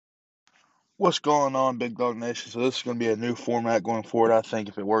What's going on, Big Dog Nation? So this is going to be a new format going forward, I think,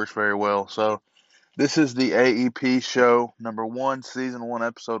 if it works very well. So this is the AEP Show, number one, season one,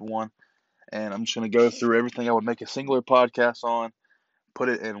 episode one, and I'm just going to go through everything I would make a singular podcast on, put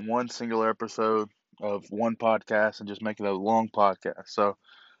it in one singular episode of one podcast, and just make it a long podcast. So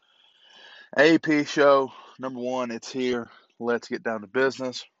AEP Show, number one, it's here. Let's get down to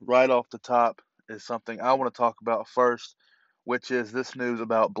business. Right off the top is something I want to talk about first, which is this news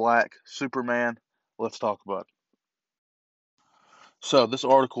about Black Superman. Let's talk about it. So this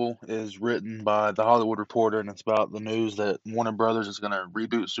article is written by The Hollywood Reporter, and it's about the news that Warner Brothers is going to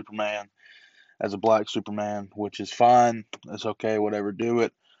reboot Superman as a black Superman, which is fine. It's okay, whatever. Do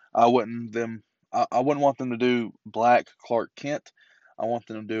it. I wouldn't them. I wouldn't want them to do black Clark Kent. I want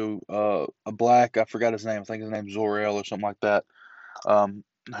them to do a black. I forgot his name. I think his name's Zor-El or something like that. Um,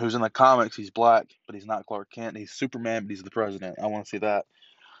 who's in the comics? He's black, but he's not Clark Kent. He's Superman, but he's the president. I want to see that.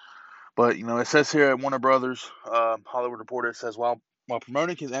 But it says here at Warner Brothers, Hollywood Reporter says while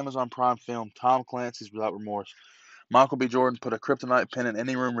promoting his Amazon Prime film Tom Clancy's Without Remorse, Michael B. Jordan put a kryptonite pin in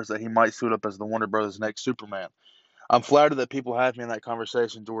any rumors that he might suit up as the Warner Brothers' next Superman. I'm flattered that people have me in that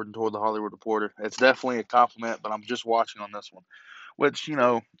conversation, Jordan told the Hollywood Reporter. It's definitely a compliment, but I'm just watching on this one. Which,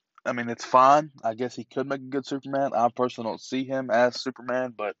 I mean, it's fine. I guess he could make a good Superman. I personally don't see him as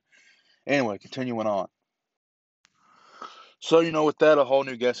Superman, but anyway, continuing on. So, with that, a whole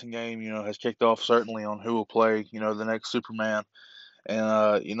new guessing game, has kicked off certainly on who will play, the next Superman. And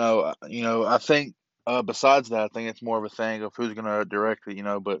I think besides that, I think it's more of a thing of who's going to direct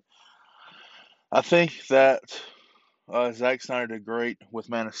it. But I think that Zack Snyder did great with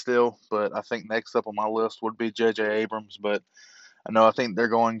Man of Steel, but I think next up on my list would be J.J. Abrams. But I think they're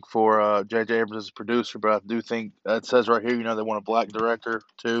going for J.J. Abrams as a producer, but I do think it says right here, they want a black director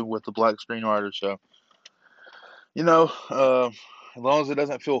too with the black screenwriter. So as long as it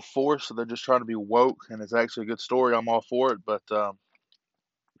doesn't feel forced, they're just trying to be woke, and it's actually a good story. I'm all for it, but.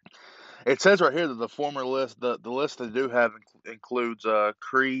 It says right here that the former list, the list they do have includes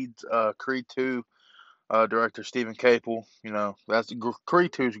Creed 2 director Stephen Caple.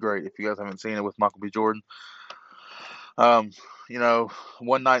 Creed 2 is great if you guys haven't seen it with Michael B. Jordan. Um,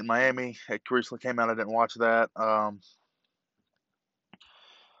 One Night in Miami, it recently came out. I didn't watch that.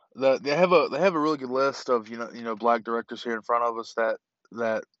 They have a really good list of black directors here in front of us that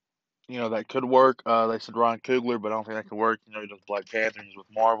that could work. They said Ryan Coogler, but I don't think that could work. He does Black Panther, he's with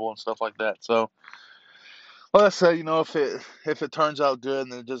Marvel and stuff like that. So. Well, let's say, if it turns out good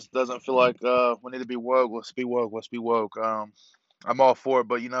and it just doesn't feel like we need to be woke, let's be woke, let's be woke. I'm all for it,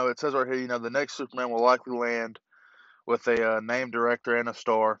 but it says right here, the next Superman will likely land with a named director and a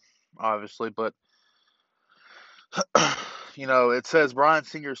star, obviously, but it says Bryan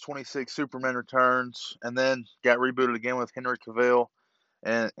Singer's 26 Superman returns, and then got rebooted again with Henry Cavill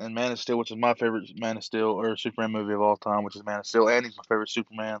and Man of Steel, which is my favorite Man of Steel or Superman movie of all time, which is Man of Steel, and he's my favorite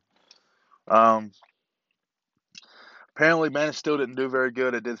Superman. Um, Apparently, Man of Steel didn't do very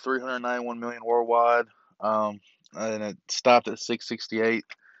good. It did 391 million worldwide, and it stopped at 668.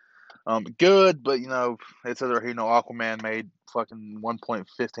 Good, but it says right here, Aquaman made fucking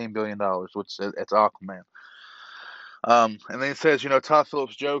 1.15 billion dollars, which it's Aquaman. And then it says, Todd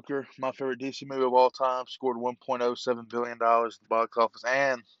Phillips' Joker, my favorite DC movie of all time, scored 1.07 billion dollars at the box office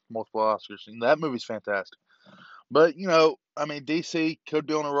and multiple Oscars. And that movie's fantastic. But I mean, DC could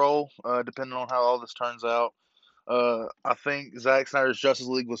be on a roll, depending on how all this turns out. I think Zack Snyder's Justice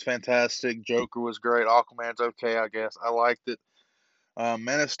League was fantastic. Joker was great. Aquaman's okay, I guess. I liked it.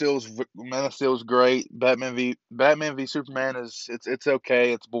 Man of Steel's great. Batman v Superman it's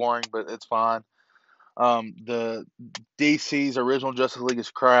okay. It's boring, but it's fine. The DC's original Justice League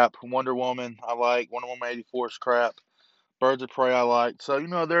is crap. Wonder Woman I like. Wonder Woman 84 is crap. Birds of Prey I like. So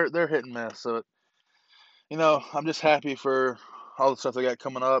they're hit and miss. So I'm just happy for all the stuff they got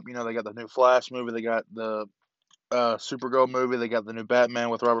coming up. They got the new Flash movie. They got the Supergirl movie. They got the new Batman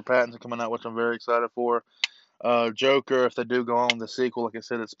with Robert Pattinson coming out, which I'm very excited for. Joker, if they do go on the sequel, like I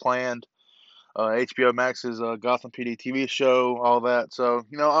said, it's planned. HBO Max's Gotham PD TV show, all that. So,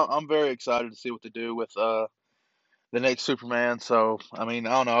 I'm very excited to see what they do with the next Superman. So, I mean,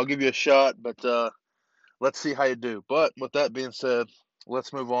 I don't know. I'll give you a shot, but let's see how you do. But with that being said,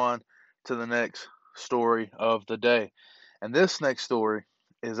 let's move on to the next story of the day. And this next story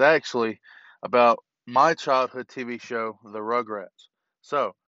is actually about my childhood TV show, The Rugrats.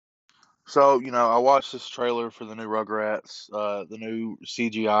 So, I watched this trailer for the new Rugrats, the new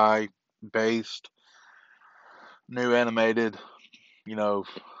CGI based, new animated, you know,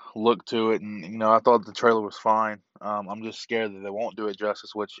 look to it, and I thought the trailer was fine. I'm just scared that they won't do it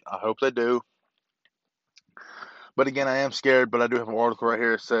justice, which I hope they do. But again, I am scared. But I do have an article right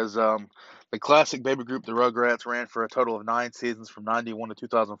here. It says the classic baby group, the Rugrats, ran for a total of 9 seasons from '91 to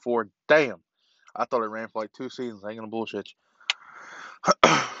 2004. Damn, I thought it ran for like 2 seasons. I ain't gonna bullshit you.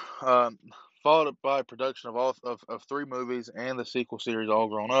 um, Followed up by production of all of 3 movies and the sequel series, all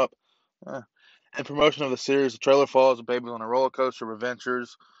grown up. Eh. In promotion of the series, the trailer follows the babies on a roller coaster of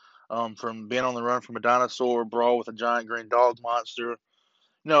adventures, from being on the run from a dinosaur, brawl with a giant green dog monster.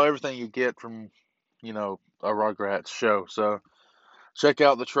 Everything you get from, a Rugrats show. So check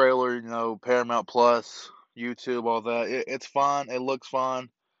out the trailer, Paramount Plus, YouTube, all that. It's fun. It looks fun.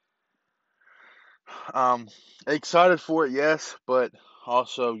 Um, Excited for it, yes, but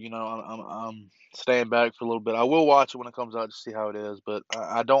also, I'm staying back for a little bit. I will watch it when it comes out to see how it is, but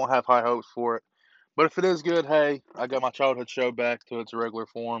I don't have high hopes for it. But if it is good, hey, I got my childhood show back to its regular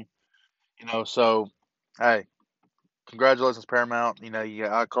form, so hey, congratulations, Paramount. You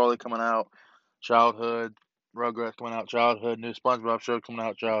got iCarly coming out, childhood, Rugrats coming out, childhood, new SpongeBob show coming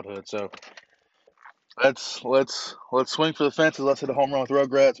out, childhood. So let's swing for the fences. Let's hit a home run with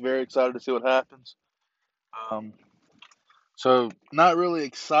Rugrats. Very excited to see what happens. Um, so not really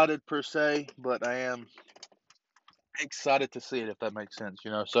excited per se, but I am excited to see it if that makes sense.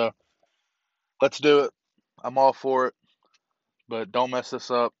 So let's do it. I'm all for it, but don't mess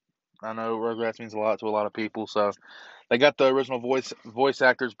this up. I know Rugrats means a lot to a lot of people, so they got the original voice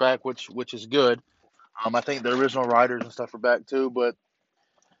actors back, which is good. I think the original writers and stuff are back too, but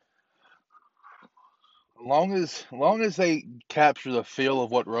long as they capture the feel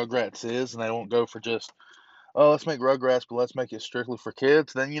of what Rugrats is, and they don't go for just, oh, let's make Rugrats, but let's make it strictly for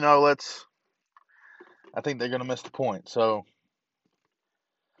kids, then I think they're gonna miss the point. So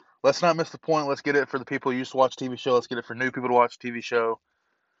let's not miss the point. Let's get it for the people who used to watch TV show. Let's get it for new people to watch TV show.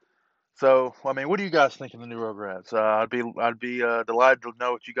 So I mean, what do you guys think of the new Rugrats? I'd be delighted to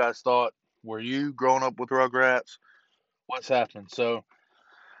know what you guys thought. Were you growing up with Rugrats? What's happened? So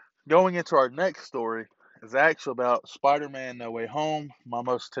going into our next story is actually about Spider-Man: No Way Home, my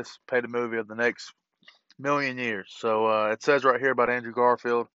most anticipated movie of the next million years. So it says right here about Andrew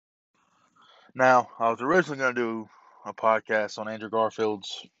Garfield. Now, I was originally going to do a podcast on Andrew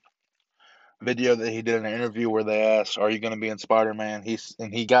Garfield's video that he did in an interview where they asked, "Are you going to be in Spider-Man?"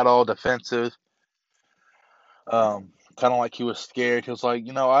 He got all defensive, kind of like he was scared. He was like,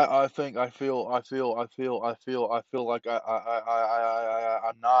 I think I feel like I'm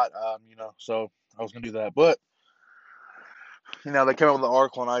not, So I was going to do that, but they came up with an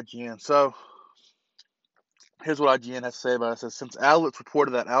article on IGN. So here's what IGN has to say about it. It says, since outlets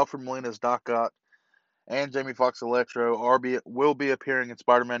reported that Alfred Molina's Doc Ock and Jamie Foxx Electro will be appearing in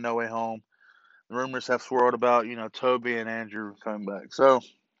Spider-Man: No Way Home, the rumors have swirled about, Toby and Andrew coming back. So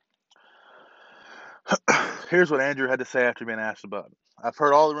here's what Andrew had to say after being asked about it. I've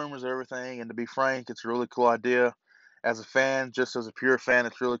heard all the rumors and everything, and to be frank, it's a really cool idea. As a fan, just as a pure fan,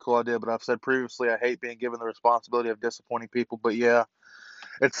 it's a really cool idea. But I've said previously, I hate being given the responsibility of disappointing people. But yeah,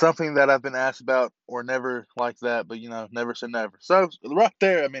 it's something that I've been asked about or never like that. But never say never. So right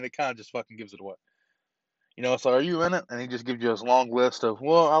there, I mean, it kind of just fucking gives it away. It's like, are you in it? And he just gives you this long list of,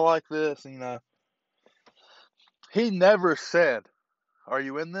 well, I like this. And, he never said, are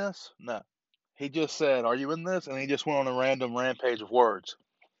you in this? No. He just said, are you in this? And he just went on a random rampage of words.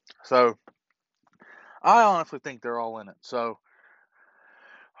 So I honestly think they're all in it. So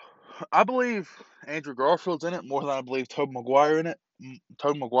I believe Andrew Garfield's in it more than I believe Tobey Maguire in it.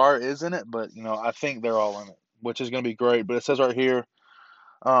 Tobey Maguire is in it, but I think they're all in it, which is going to be great. But it says right here,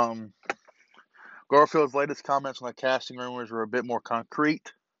 um, Garfield's latest comments on the casting rumors were a bit more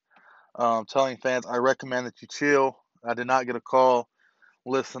concrete, telling fans, "I recommend that you chill. I did not get a call.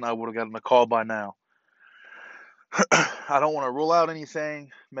 Listen, I would have gotten a call by now." I don't want to rule out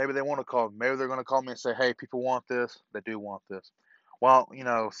anything. Maybe they want to call. Maybe they're going to call me and say, "Hey, people want this. They do want this." Well,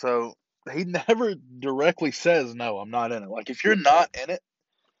 so he never directly says, "No, I'm not in it." Like if you're not in it,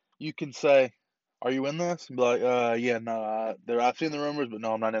 you can say, "Are you in this?" And be like, yeah, no, I've seen the rumors, but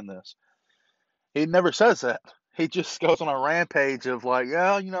no, I'm not in this." He never says that. He just goes on a rampage of like,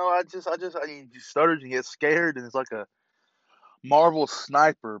 "Yeah, he just stutters and gets scared, and it's like a Marvel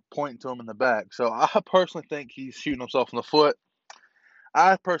sniper pointing to him in the back." So I personally think he's shooting himself in the foot.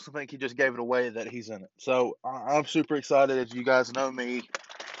 I personally think he just gave it away that he's in it. So I'm super excited. As you guys know me,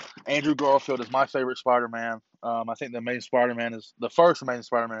 Andrew Garfield is my favorite Spider-Man. I think the first Amazing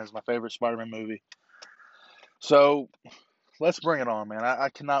Spider-Man is my favorite Spider-Man movie. So let's bring it on, man. I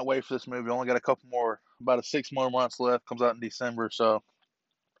cannot wait for this movie. Only got about 6 more months left. Comes out in December, so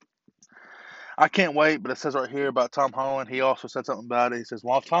I can't wait. But it says right here about Tom Holland. He also said something about it. He says,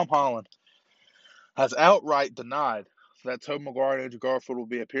 while Tom Holland has outright denied that Tobey Maguire and Andrew Garfield will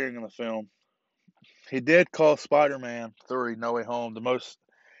be appearing in the film, he did call Spider-Man 3 No Way Home the most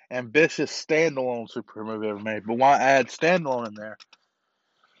ambitious standalone superhero movie ever made. But why add standalone in there?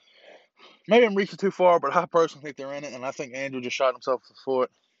 Maybe I'm reaching too far, but I personally think they're in it, and I think Andrew just shot himself in the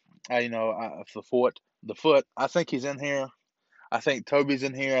foot. The foot. I think he's in here. I think Toby's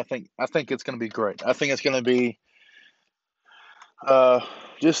in here. I think it's going to be great. I think it's going to be uh,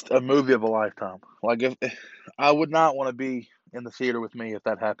 just a movie of a lifetime. Like if I would not want to be in the theater with me if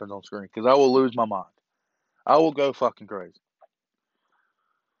that happens on screen, because I will lose my mind. I will go fucking crazy.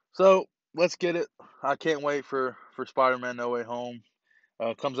 So let's get it. I can't wait for Spider-Man No Way Home.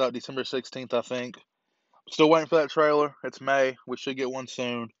 Comes out December 16th, I think. Still waiting for that trailer. It's May. We should get one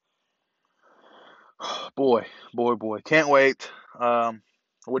soon. Boy, boy. Can't wait.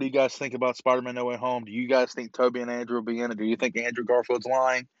 What do you guys think about Spider-Man No Way Home? Do you guys think Toby and Andrew will be in it? Do you think Andrew Garfield's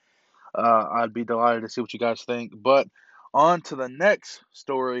lying? I'd be delighted to see what you guys think. But on to the next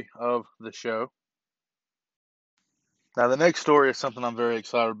story of the show. Now, the next story is something I'm very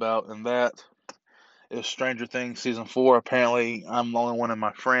excited about, and that is Stranger Things Season 4. Apparently, I'm the only one in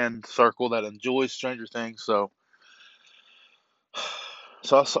my friend circle that enjoys Stranger Things, so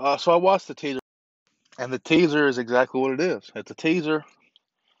I watched the teaser, and the teaser is exactly what it is. It's a teaser.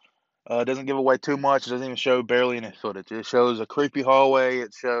 It doesn't give away too much. It doesn't even show barely any footage. It shows a creepy hallway.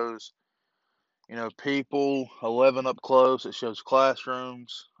 It shows, people 11 up close. It shows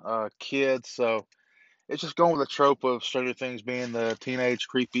classrooms, kids. So it's just going with the trope of Stranger Things being the teenage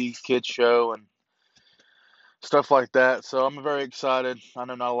creepy kids show and stuff like that. So I'm very excited. I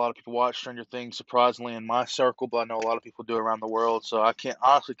know not a lot of people watch Stranger Things, surprisingly, in my circle, but I know a lot of people do around the world. So I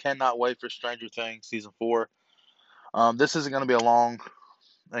cannot wait for Stranger Things Season 4. This isn't going to be a long,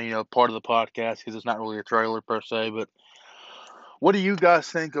 part of the podcast because it's not really a trailer per se. But what do you guys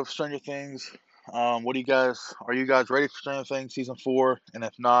think of Stranger Things? Are you guys ready for Stranger Things Season 4? And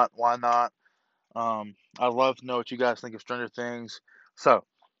if not, why not? I'd love to know what you guys think of Stranger Things. So,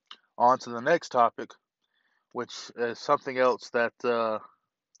 on to the next topic, which is something else that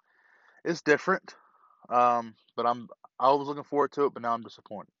is different. But I was looking forward to it, but now I'm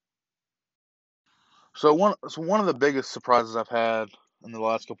disappointed. So one of the biggest surprises I've had in the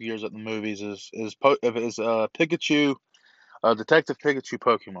last couple years at the movies is Pikachu, Detective Pikachu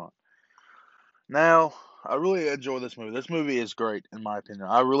Pokemon. Now, I really enjoy this movie. This movie is great in my opinion.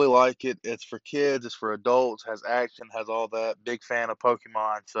 I really like it. It's for kids, it's for adults, has action, has all that. Big fan of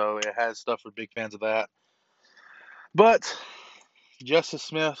Pokemon, so it has stuff for big fans of that. But Justice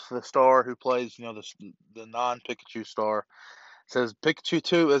Smith, the star who plays, the non-Pikachu star, says Pikachu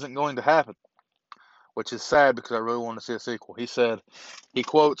 2 isn't going to happen, which is sad because I really want to see a sequel. He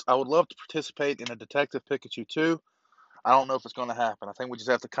quotes, "I would love to participate in a Detective Pikachu 2. I don't know if it's going to happen. I think we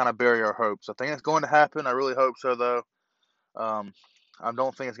just have to kind of bury our hopes. I think it's going to happen. I really hope so, though. Um, I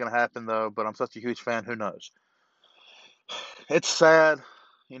don't think it's going to happen, though, but I'm such a huge fan. Who knows?" It's sad,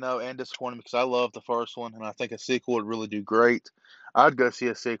 and disappointing because I love the first one, and I think a sequel would really do great. I'd go see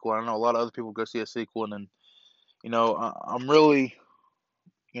a sequel. I know a lot of other people go see a sequel, and then, I'm really,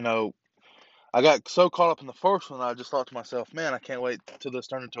 you know, I got so caught up in the first one, I just thought to myself, man, I can't wait till this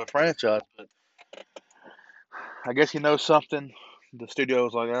turns into a franchise. But I guess something. The studio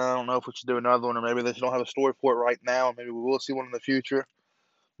was like, I don't know if we should do another one, or maybe they just don't have a story for it right now. Maybe we will see one in the future.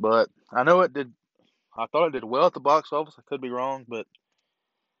 But I know it did. I thought it did well at the box office. I could be wrong, but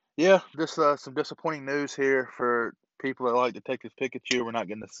yeah, just some disappointing news here for people that like Detective Pikachu. We're not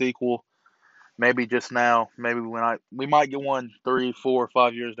getting a sequel. Maybe just now. Maybe we might get one 3, 4,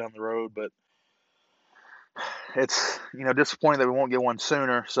 5 years down the road. But it's disappointing that we won't get one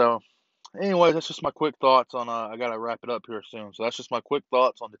sooner. So, anyways, that's just my quick thoughts on. I gotta wrap it up here soon. So that's just my quick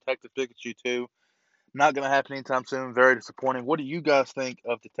thoughts on Detective Pikachu 2. Not gonna happen anytime soon. Very disappointing. What do you guys think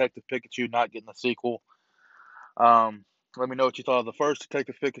of Detective Pikachu not getting a sequel? Let me know what you thought of the first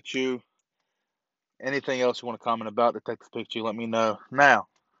Detective Pikachu. Anything else you want to comment about Detective Pikachu, let me know. Now,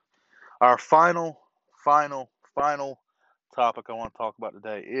 our final topic I want to talk about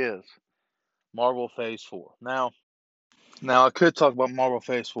today is Marvel Phase 4. Now I could talk about Marvel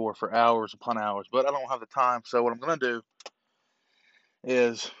Phase 4 for hours upon hours, but I don't have the time. So what I'm going to do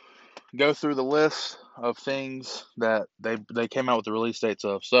is go through the list of things that they came out with the release dates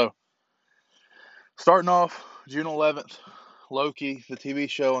of. So, starting off June 11th, Loki, the TV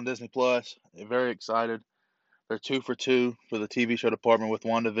show on Disney Plus. Very excited. They're 2 for 2 for the TV show department with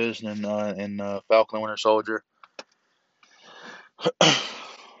WandaVision and Falcon and Winter Soldier.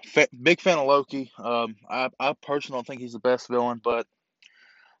 Big fan of Loki. I personally don't think he's the best villain, but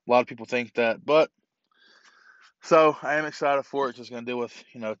a lot of people think that. But so I am excited for it. Just going to deal with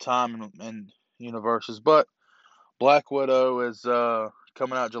time and universes. But Black Widow is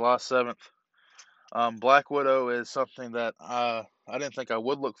coming out July 7th. Black Widow is something that I didn't think I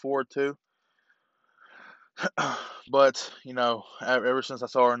would look forward to. But, ever since I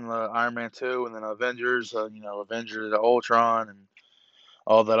saw her in the Iron Man 2 and then Avengers, Avengers Ultron and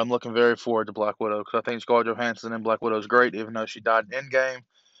all that, I'm looking very forward to Black Widow because I think Scarlett Johansson in Black Widow is great, even though she died in Endgame.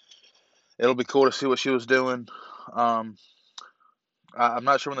 It'll be cool to see what she was doing. Um, I'm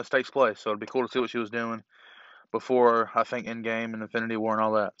not sure when this takes place, so it'll be cool to see what she was doing before, I think, Endgame and Infinity War and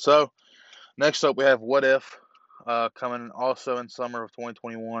all that. So, next up, we have What If coming also in summer of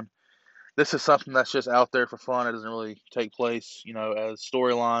 2021. This is something that's just out there for fun. It doesn't really take place, as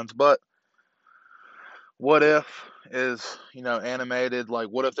storylines. But What If is, animated. Like,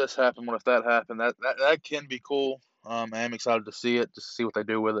 what if this happened? What if that happened? That can be cool. I am excited to see it, just to see what they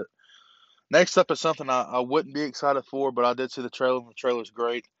do with it. Next up is something I wouldn't be excited for, but I did see the trailer, and the trailer's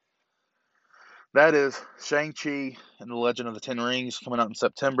great. That is Shang-Chi and the Legend of the Ten Rings coming out in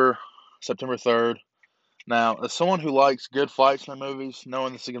September 3rd. Now, as someone who likes good fights in their movies,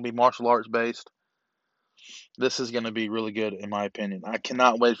 knowing this is going to be martial arts based, this is going to be really good in my opinion. I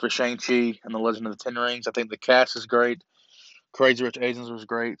cannot wait for Shang-Chi and the Legend of the Ten Rings. I think the cast is great. Crazy Rich Asians was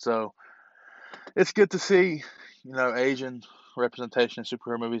great, so it's good to see, Asian representation in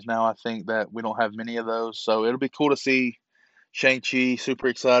superhero movies now. I think that we don't have many of those, so it'll be cool to see Shang-Chi. Super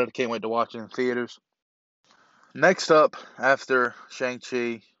excited. Can't wait to watch it in theaters. Next up, after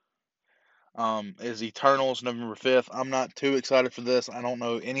Shang-Chi, is Eternals, November 5th. I'm not too excited for this. I don't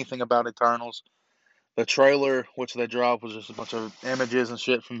know anything about Eternals. The trailer, which they dropped, was just a bunch of images and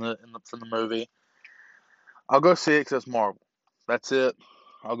shit from the movie. I'll go see it because it's Marvel. That's it.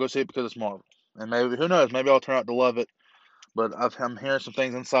 I'll go see it because it's Marvel. And maybe, who knows, maybe I'll turn out to love it. But I'm hearing some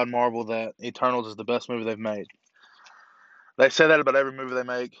things inside Marvel that Eternals is the best movie they've made. They say that about every movie they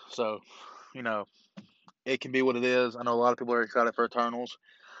make, so, you know, it can be what it is. I know a lot of people are excited for Eternals.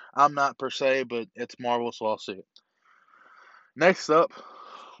 I'm not per se, but it's Marvel, so I'll see it. Next up,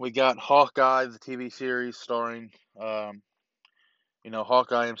 we got Hawkeye, the TV series starring,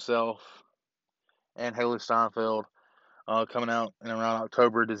 Hawkeye himself and Haley Steinfeld, coming out in around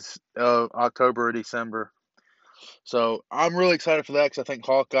October or December. So I'm really excited for that because I think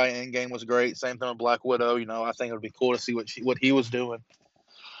Hawkeye Endgame was great. Same thing with Black Widow. I think it would be cool to see what he was doing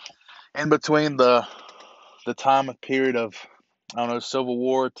in between the time of period of, I don't know, Civil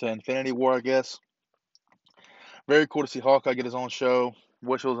War to Infinity War, I guess. Very cool to see Hawkeye get his own show.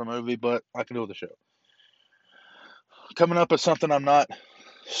 Wish it was a movie, but I can do with a show. Coming up is something I'm not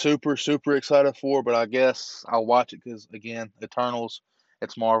super, super excited for, but I guess I'll watch it because, again, Eternals,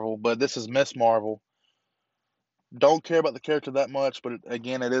 it's Marvel. But this is Miss Marvel. Don't care about the character that much, but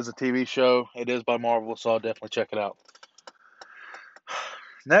again, it is a TV show. It is by Marvel, so I'll definitely check it out.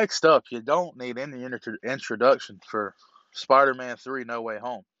 Next up, you don't need any introduction for Spider-Man 3 No Way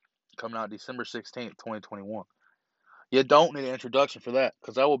Home, coming out December 16th, 2021. You don't need an introduction for that,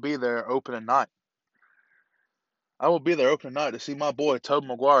 because I will be there opening night. I will be there opening night to see my boy Tobey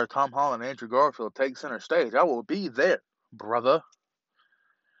Maguire, Tom Holland, and Andrew Garfield take center stage. I will be there, brother.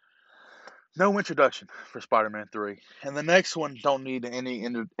 No introduction for Spider-Man 3. And the next one don't need any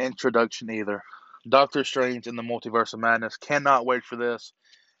introduction either. Doctor Strange in the Multiverse of Madness. Cannot wait for this.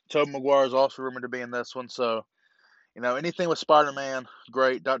 Tobey Maguire is also rumored to be in this one, so, anything with Spider-Man,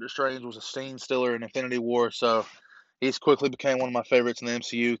 great. Doctor Strange was a scene stealer in Infinity War, so he's quickly became one of my favorites in the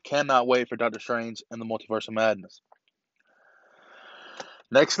MCU. Cannot wait for Doctor Strange in the Multiverse of Madness.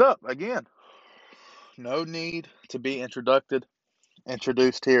 Next up, again, no need to be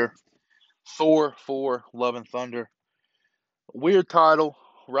introduced here. Thor 4, Love and Thunder. Weird title.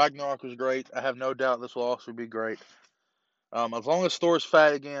 Ragnarok was great. I have no doubt this will also be great. As long as Thor's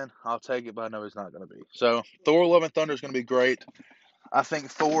fat again, I'll take it, but I know he's not going to be. So, Thor Love and Thunder is going to be great. I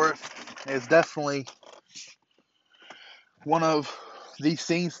think Thor is definitely one of the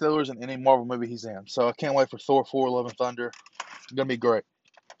scene stealers in any Marvel movie he's in. So, I can't wait for Thor 4 Love and Thunder. It's going to be great.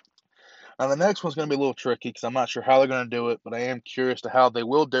 Now, the next one's going to be a little tricky because I'm not sure how they're going to do it, but I am curious to how they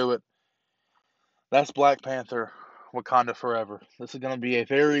will do it. That's Black Panther, Wakanda Forever. This is going to be a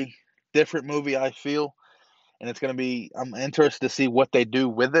very different movie, I feel. And it's going to be, I'm interested to see what they do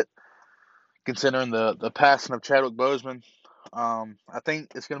with it, considering the passing of Chadwick Boseman. I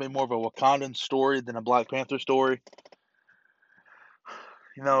think it's going to be more of a Wakandan story than a Black Panther story.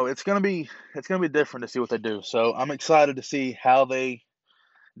 It's going to be different to see what they do. So I'm excited to see how they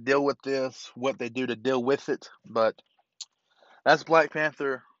deal with this, what they do to deal with it. But that's Black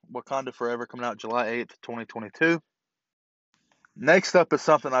Panther, Wakanda Forever, coming out July 8th, 2022. Next up is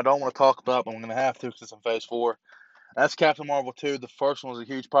something I don't want to talk about, but I'm going to have to because it's in Phase 4. That's Captain Marvel 2. The first one was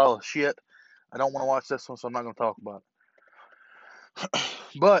a huge pile of shit. I don't want to watch this one, so I'm not going to talk about it.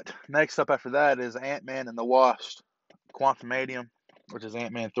 But next up after that is Ant-Man and the Wasp: Quantumanium, which is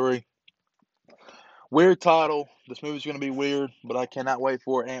Ant-Man 3. Weird title. This movie's going to be weird, but I cannot wait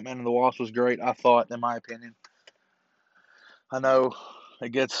for it. Ant-Man and the Wasp was great, I thought, in my opinion. I know it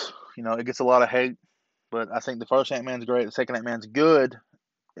gets a lot of hate, but I think the first Ant-Man's great. The second Ant-Man's good.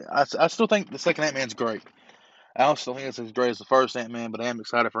 I still think the second Ant-Man's great. I don't still think it's as great as the first Ant-Man, but I am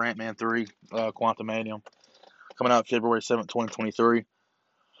excited for Ant-Man 3, Quantumanium, coming out February 7th, 2023.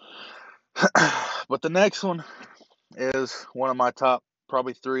 But the next one is one of my top,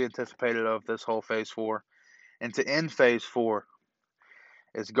 probably 3 anticipated of this whole Phase 4. And to end Phase 4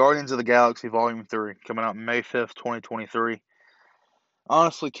 is Guardians of the Galaxy Volume 3, coming out May 5th, 2023.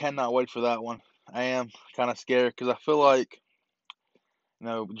 Honestly, cannot wait for that one. I am kind of scared because I feel like,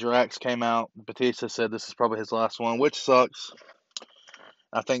 Drax came out. Batista said this is probably his last one, which sucks.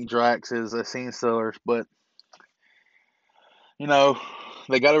 I think Drax is a scene stealer, but,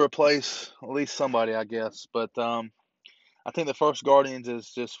 they got to replace at least somebody, I guess. But I think the first Guardians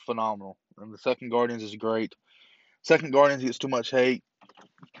is just phenomenal, and the second Guardians is great. Second Guardians gets too much hate.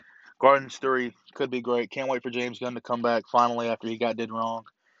 Guardians 3 could be great. Can't wait for James Gunn to come back finally after he got did wrong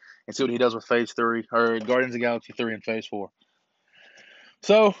and see what he does with Phase 3, or Guardians of the Galaxy 3 and Phase 4.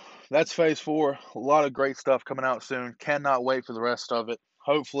 So, that's Phase 4. A lot of great stuff coming out soon. Cannot wait for the rest of it.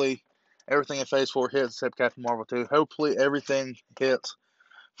 Hopefully, everything in Phase 4 hits except Captain Marvel 2. Hopefully, everything hits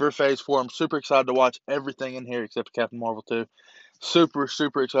for Phase 4. I'm super excited to watch everything in here except Captain Marvel 2. Super,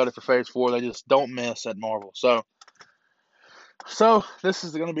 super excited for Phase 4. They just don't miss at Marvel. So this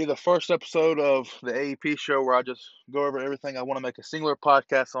is going to be the first episode of the Aep Show where I just go over everything I want to make a singular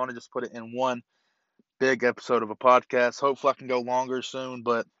podcast on and just put it in one big episode of a podcast. Hopefully I can go longer soon,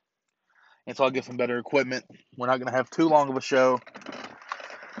 but until I get some better equipment, we're not going to have too long of a show.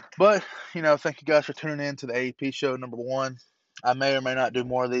 But, thank you guys for tuning in to the Aep Show number 1. I may or may not do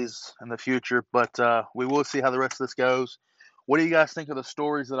more of these in the future, but we will see how the rest of this goes. What do you guys think of the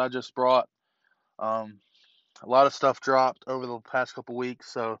stories that I just brought? A lot of stuff dropped over the past couple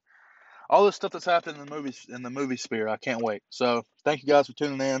weeks, so all this stuff that's happened in the movie sphere, I can't wait. So thank you guys for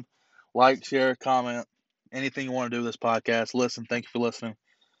tuning in. Like, share, comment, anything you want to do with this podcast. Listen, thank you for listening.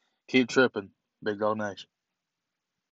 Keep tripping. Big Dog Nation.